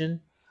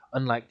position,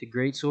 unlike the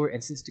greatsword.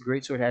 And since the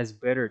greatsword has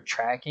better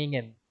tracking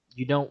and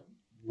you don't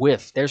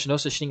whiff, there's no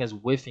such thing as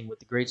whiffing with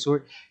the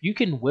greatsword. You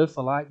can whiff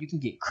a lot. You can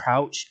get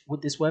crouched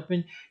with this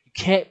weapon. You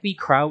can't be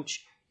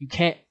crouched. You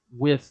can't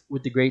whiff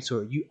with the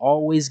greatsword. You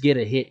always get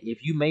a hit.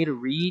 If you made a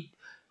read,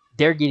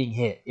 they're getting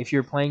hit if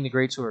you're playing the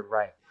greatsword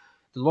right.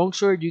 The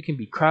longsword, you can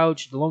be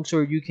crouched. The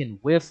longsword, you can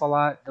whiff a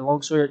lot. The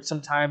longsword,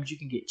 sometimes you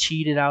can get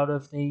cheated out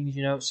of things.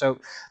 So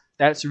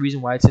that's the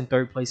reason why it's in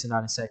third place and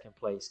not in second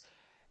place.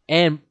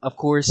 And of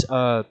course,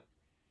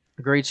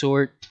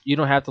 greatsword, you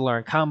don't have to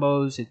learn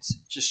combos. It's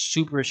just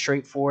super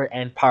straightforward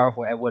and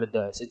powerful at what it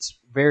does. It's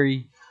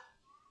very,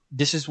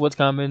 this is what's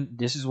coming.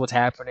 This is what's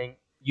happening.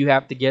 You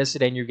have to guess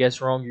it, and you guess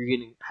wrong, you're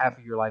getting half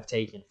of your life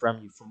taken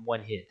from you from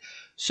one hit.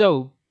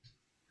 So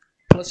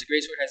plus, the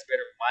greatsword has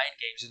better mind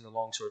games than the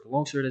longsword. The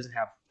longsword doesn't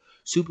have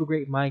super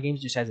great mind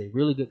games; just has a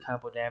really good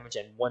combo damage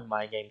and one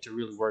mind game to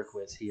really work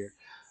with here.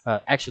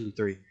 Actually,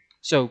 three.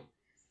 So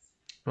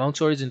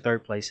longsword is in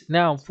third place.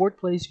 Now, fourth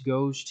place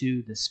goes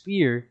to the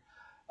spear,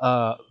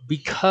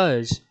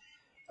 because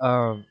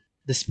the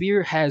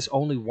spear has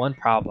only one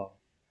problem,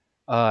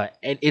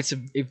 and it's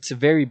a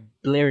very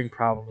blaring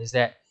problem. Is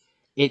that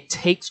it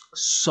takes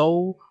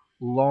so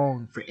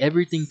long for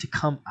everything to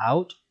come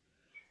out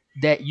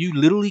that you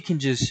literally can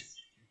just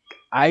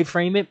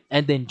iframe it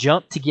and then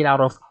jump to get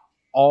out of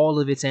all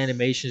of its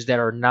animations that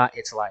are not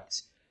its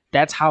lights.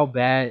 That's how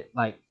bad,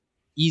 like,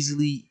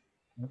 easily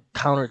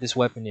countered this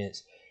weapon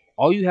is.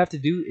 All you have to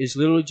do is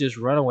literally just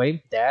run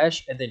away,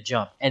 dash, and then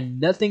jump, and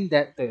nothing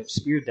that the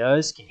spear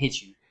does can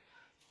hit you.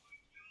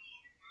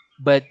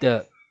 But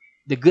the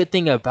good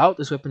thing about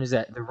this weapon is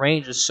that the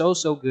range is so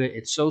good.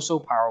 It's so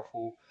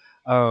powerful.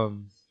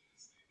 Um,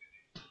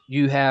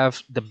 you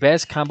have the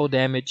best combo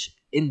damage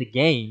in the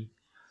game.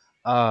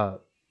 Uh,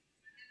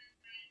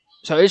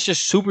 So it's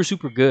just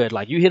super good.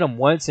 Like, you hit them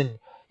once, and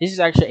this is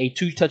actually a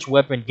two-touch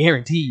weapon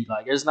guaranteed.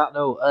 Like, there's not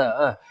no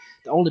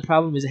The only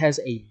problem is it has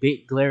a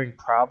big glaring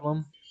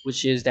problem,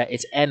 which is that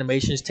its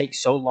animations take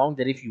so long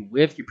that if you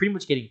whiff, you're pretty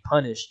much getting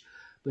punished.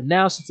 But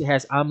now, since it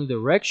has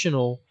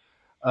omnidirectional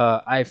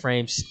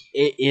iframes,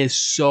 it is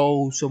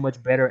so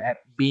much better at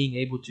being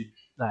able to,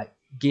 like,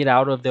 get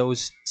out of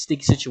those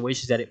sticky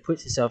situations that it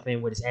puts itself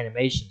in with its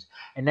animations,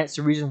 and that's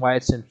the reason why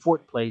it's in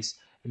fourth place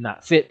and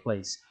not fifth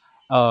place.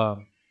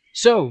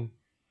 So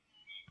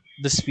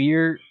the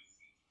spear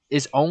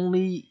is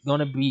only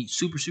gonna be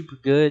super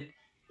good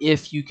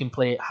if you can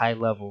play it high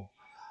level.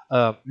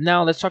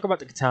 Now let's talk about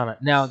the katana.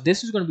 Now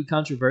this is gonna be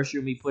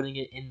controversial, me putting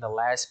it in the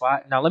last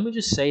spot. Now let me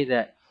just say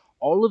that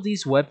all of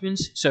these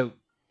weapons. So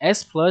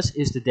S plus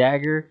is the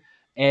dagger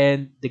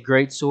and the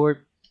greatsword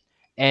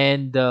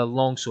and the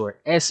longsword.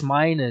 S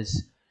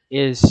minus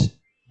is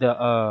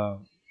the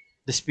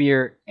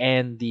spear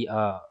and the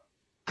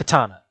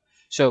katana.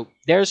 So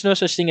there's no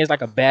such thing as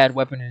like a bad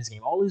weapon in this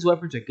game. All these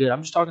weapons are good.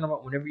 I'm just talking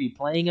about whenever you're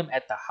playing them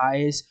at the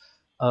highest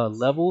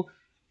level,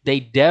 they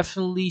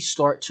definitely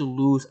start to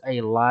lose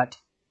a lot.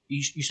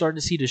 You start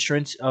to see the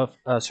strengths of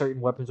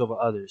certain weapons over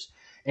others.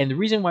 And the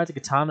reason why the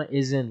katana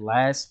is in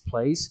last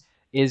place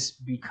is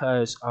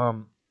because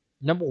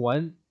number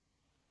one,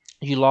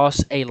 you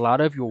lost a lot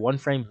of your one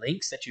frame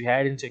links that you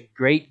had into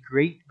great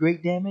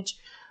damage.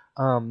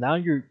 Now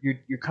your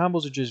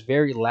combos are just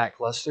very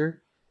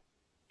lackluster.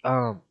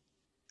 Um,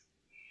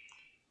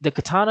 the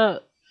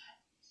katana,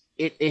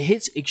 it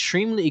hits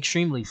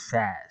extremely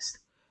fast.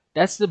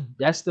 That's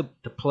the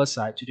plus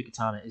side to the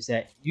katana, is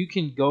that you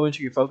can go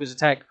into your focus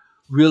attack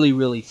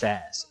really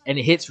fast, and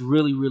it hits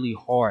really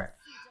hard.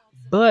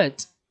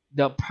 But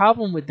the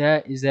problem with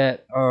that is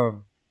that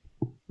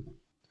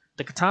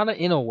the katana,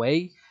 in a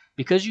way,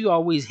 because you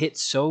always hit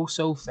so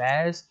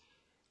fast,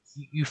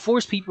 you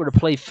force people to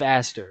play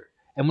faster.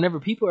 And whenever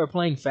people are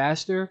playing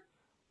faster,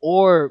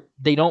 or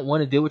they don't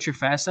want to deal with your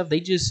fast stuff, they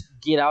just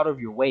get out of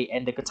your way.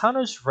 And the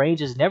katana's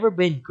range has never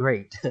been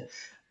great.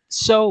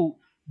 So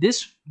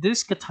this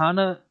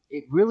katana,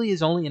 it really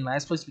is only in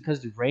last place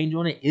because the range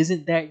on it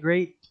isn't that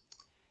great.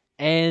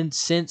 And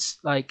since,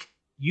 like,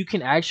 you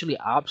can actually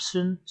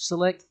option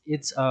select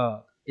its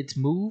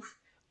move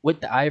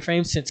with the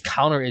iframe, since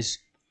counter is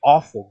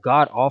awful,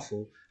 god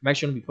awful. I'm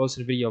actually gonna be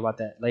posting a video about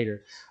that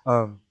later.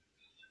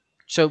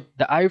 So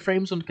the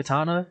iframes on the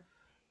katana,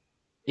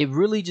 it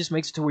really just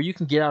makes it to where you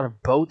can get out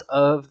of both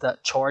of the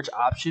charge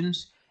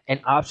options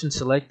and option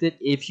select it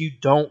if you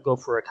don't go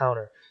for a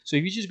counter. So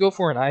if you just go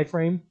for an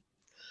iframe,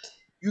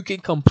 you can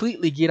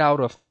completely get out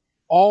of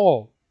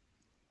all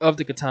of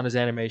the katana's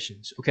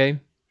animations. Okay,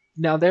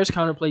 now there's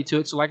counterplay to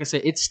it. So like I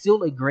said, it's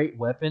still a great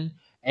weapon,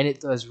 and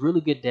it does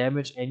really good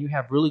damage, and you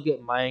have really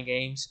good mind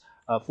games.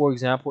 For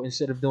example,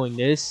 instead of doing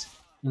this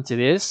into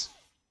this,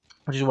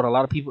 which is what a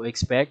lot of people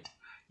expect,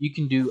 you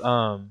can do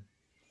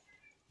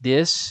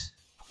this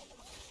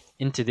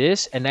into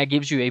this, and that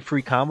gives you a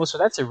free combo. So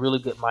that's a really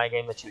good mind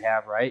game that you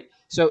have, right?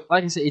 So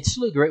like I said, it's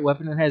still a great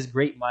weapon and has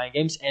great mind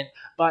games. And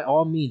by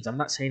all means, I'm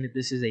not saying that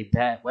this is a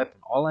bad weapon.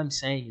 All I'm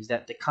saying is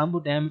that the combo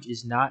damage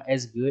is not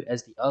as good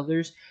as the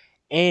others,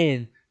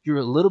 and you're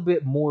a little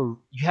bit more,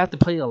 you have to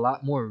play a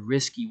lot more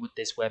risky with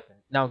this weapon.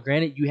 Now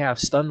granted, you have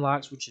stun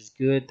locks, which is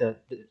good. The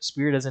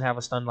spear doesn't have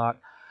a stun lock,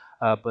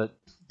 but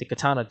the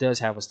katana does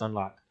have a stun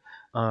lock.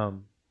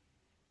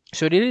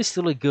 So it is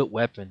still a good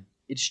weapon.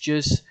 It's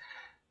just,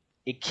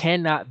 it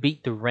cannot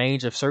beat the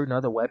range of certain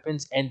other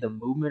weapons and the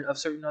movement of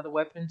certain other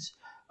weapons.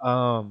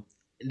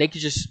 They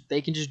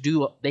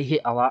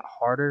hit a lot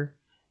harder,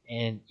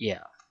 and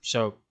yeah.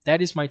 So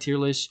that is my tier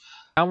list.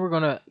 Now we're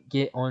gonna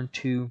get on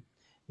to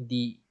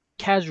the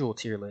casual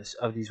tier list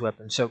of these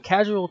weapons. So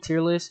casual tier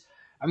list,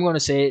 I'm gonna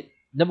say it.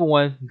 Number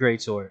one,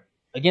 greatsword.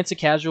 Against a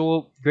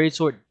casual,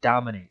 greatsword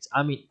dominates.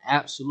 I mean,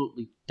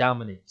 absolutely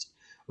dominates.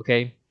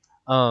 Okay.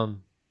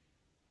 Um,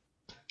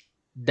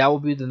 that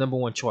would be the number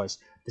one choice.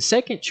 The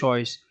second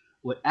choice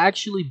would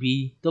actually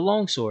be the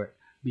longsword,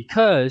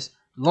 because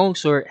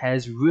longsword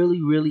has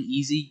really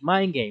easy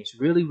mind games,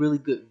 really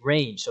good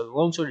range. So the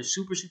longsword is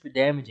super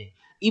damaging.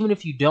 Even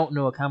if you don't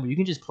know a combo, you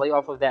can just play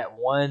off of that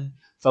one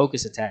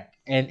focus attack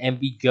and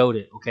be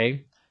goaded.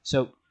 Okay,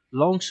 so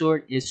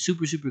longsword is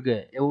super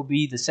good. It will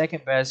be the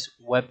second best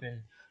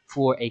weapon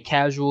for a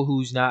casual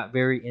who's not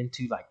very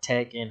into like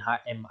tech and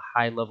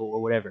high level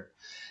or whatever.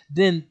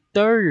 Then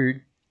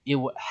third, it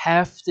would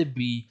have to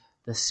be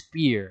the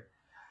spear.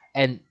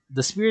 And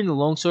the spear and the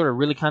longsword are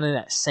really kind of in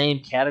that same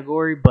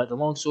category, but the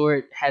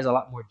longsword has a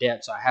lot more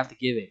depth, so I have to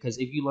give it. Because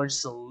if you learn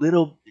just a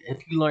little,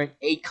 if you learn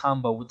a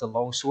combo with the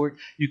longsword,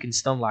 you can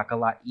stun lock a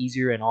lot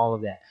easier and all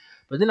of that.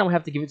 But then I would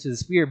have to give it to the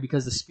spear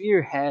because the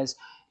spear has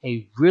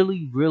a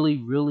really, really,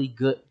 really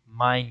good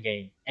mind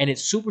game, and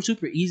it's super,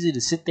 super easy to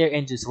sit there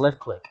and just left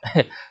click.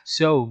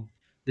 So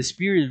the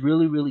spear is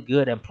really, really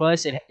good, and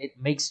plus it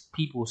makes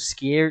people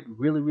scared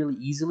really, really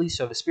easily.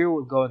 So the spear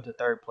would go into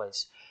third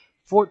place.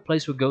 Fourth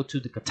place would go to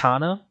the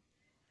katana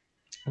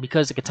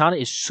because the katana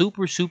is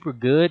super, super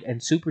good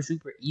and super,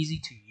 super easy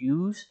to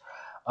use.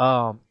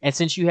 And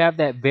since you have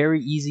that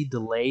very easy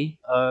delay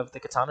of the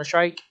katana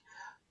strike,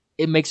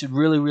 it makes it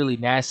really, really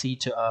nasty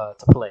to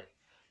play.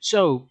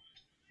 So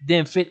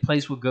then fifth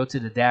place would go to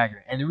the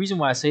dagger. And the reason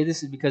why I say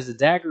this is because the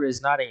dagger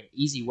is not an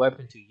easy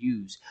weapon to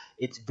use.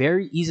 It's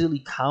very easily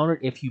countered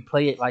if you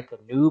play it like a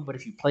noob, but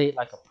if you play it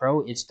like a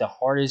pro, it's the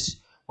hardest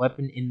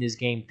weapon in this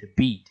game to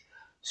beat.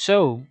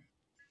 So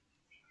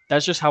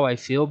that's just how I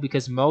feel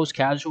because most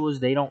casuals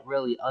they don't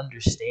really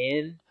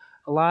understand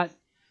a lot.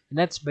 And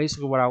that's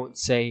basically what I would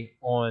say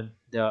on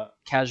the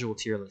casual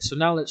tier list. So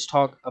now let's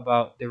talk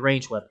about the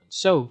range weapons.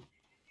 So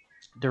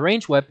the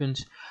range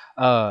weapons,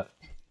 uh,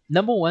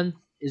 number one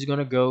is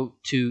gonna go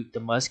to the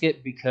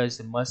musket because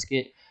the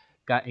musket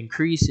got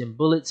increase in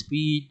bullet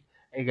speed.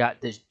 It got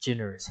this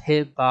generous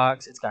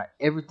hitbox. It's got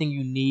everything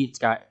you need. It's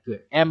got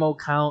good ammo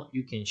count.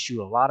 You can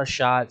shoot a lot of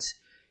shots.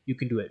 You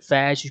can do it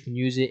fast. You can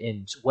use it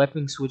in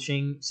weapon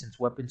switching. Since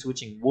weapon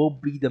switching will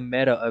be the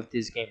meta of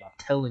this game, I'm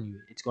telling you,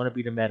 it's gonna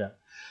be the meta.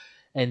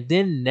 And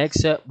then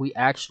next up, we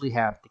actually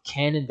have the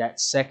cannon.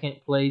 That second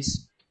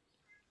place.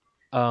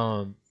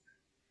 Um,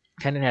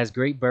 Cannon has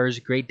great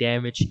burst, great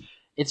damage.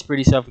 It's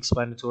pretty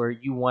self-explanatory.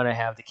 You want to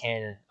have the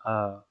cannon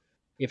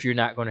if you're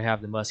not going to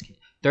have the musket.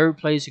 Third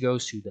place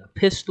goes to the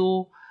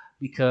pistol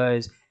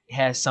because it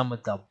has some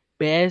of the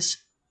best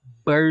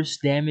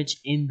burst damage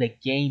in the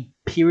game.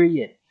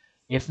 Period.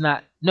 If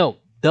not, no,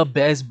 the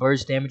best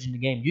burst damage in the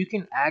game. You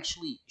can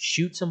actually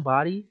shoot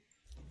somebody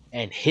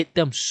and hit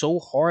them so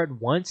hard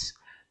once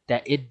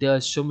that it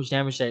does so much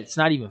damage that it's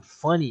not even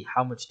funny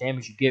how much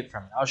damage you get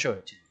from it. I'll show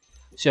it to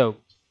you. So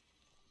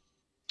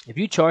if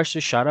you charge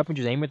this shot up and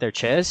just aim at their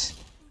chest,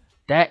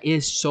 that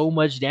is so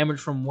much damage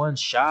from one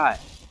shot.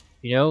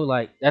 You know,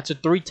 like that's a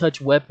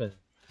 3-touch weapon.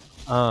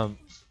 Um,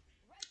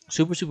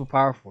 super, super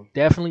powerful.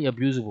 Definitely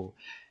abusable.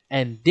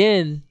 And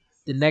then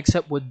the next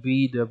up would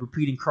be the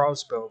repeating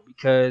crossbow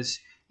because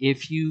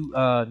if you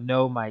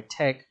know my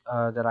tech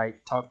that I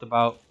talked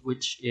about,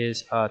 which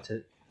is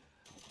to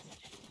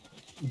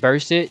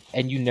burst it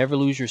and you never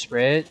lose your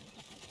spread,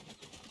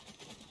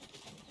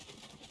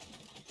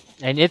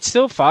 and it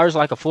still fires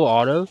like a full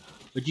auto,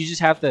 but you just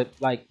have to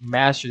like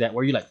master that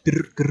where you like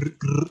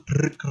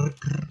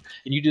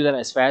and you do that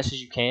as fast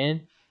as you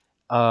can.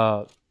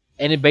 Uh,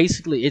 and it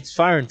basically it's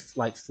firing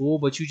like full,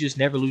 but you just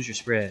never lose your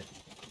spread,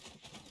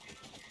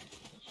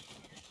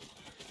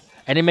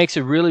 and it makes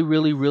it really,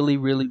 really, really,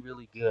 really,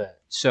 really good.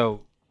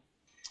 So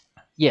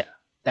yeah,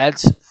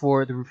 that's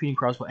for the repeating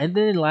crossbow. And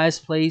then in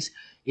last place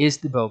is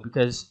the bow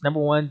because number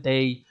one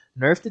they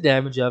nerfed the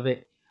damage of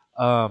it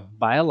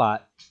by a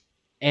lot.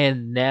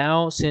 And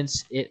now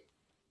since it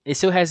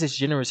still has this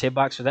generous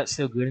hitbox, so that's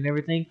still good and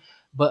everything.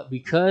 But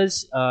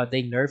because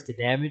they nerfed the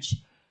damage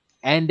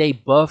and they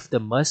buffed the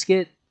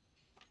musket,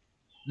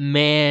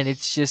 man,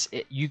 it's just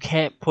you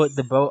can't put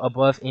the bow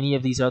above any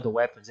of these other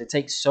weapons. It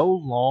takes so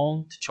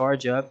long to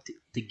charge up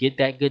to get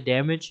that good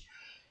damage,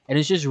 and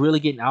it's just really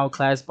getting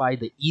outclassed by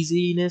the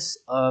easiness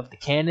of the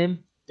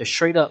cannon, the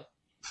straight up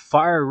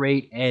fire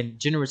rate and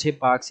generous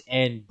hitbox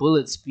and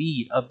bullet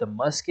speed of the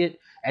musket,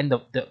 and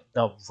the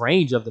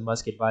range of the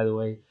musket, by the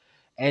way,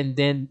 and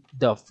then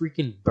the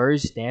freaking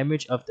burst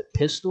damage of the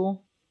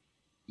pistol.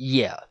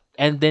 Yeah,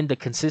 and then the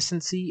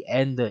consistency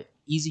and the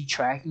easy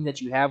tracking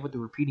that you have with the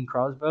repeating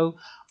crossbow.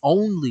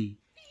 Only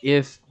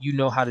if you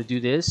know how to do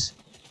this.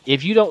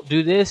 If you don't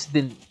do this,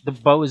 then the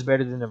bow is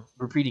better than the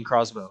repeating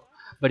crossbow.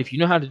 But if you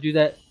know how to do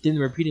that, then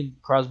the repeating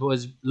crossbow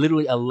is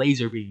literally a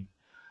laser beam.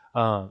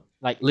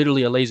 Like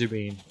literally a laser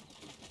beam.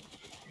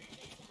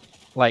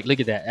 Like look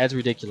at that. That's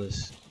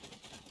ridiculous.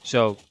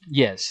 So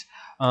yes,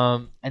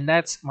 and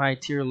that's my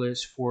tier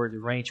list for the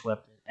range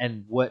weapon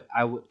and what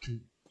I would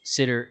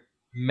consider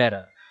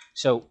meta.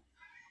 So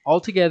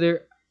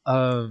altogether,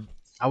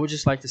 I would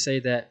just like to say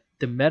that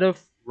the meta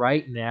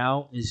right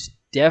now is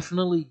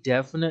definitely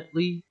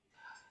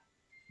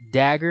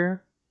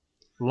dagger,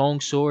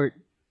 longsword,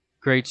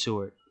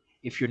 greatsword.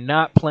 If you're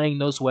not playing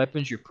those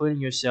weapons, you're putting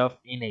yourself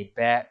in a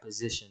bad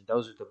position.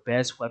 Those are the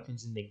best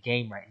weapons in the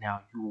game right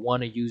now. You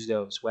want to use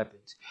those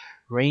weapons.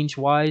 Range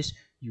wise,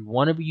 you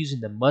want to be using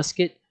the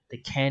musket, the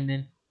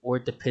cannon, or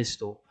the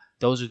pistol.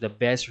 Those are the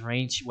best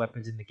range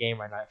weapons in the game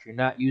right now. If you're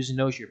not using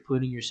those, you're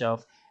putting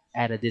yourself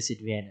at a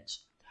disadvantage.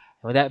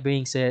 And with that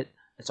being said,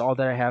 that's all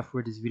that I have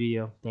for this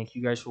video. Thank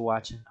you guys for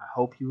watching. I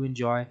hope you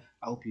enjoy.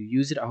 I hope you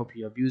use it. I hope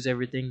you abuse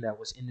everything that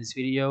was in this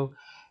video.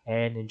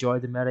 And enjoy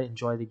the meta,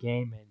 enjoy the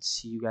game, and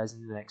see you guys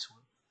in the next one.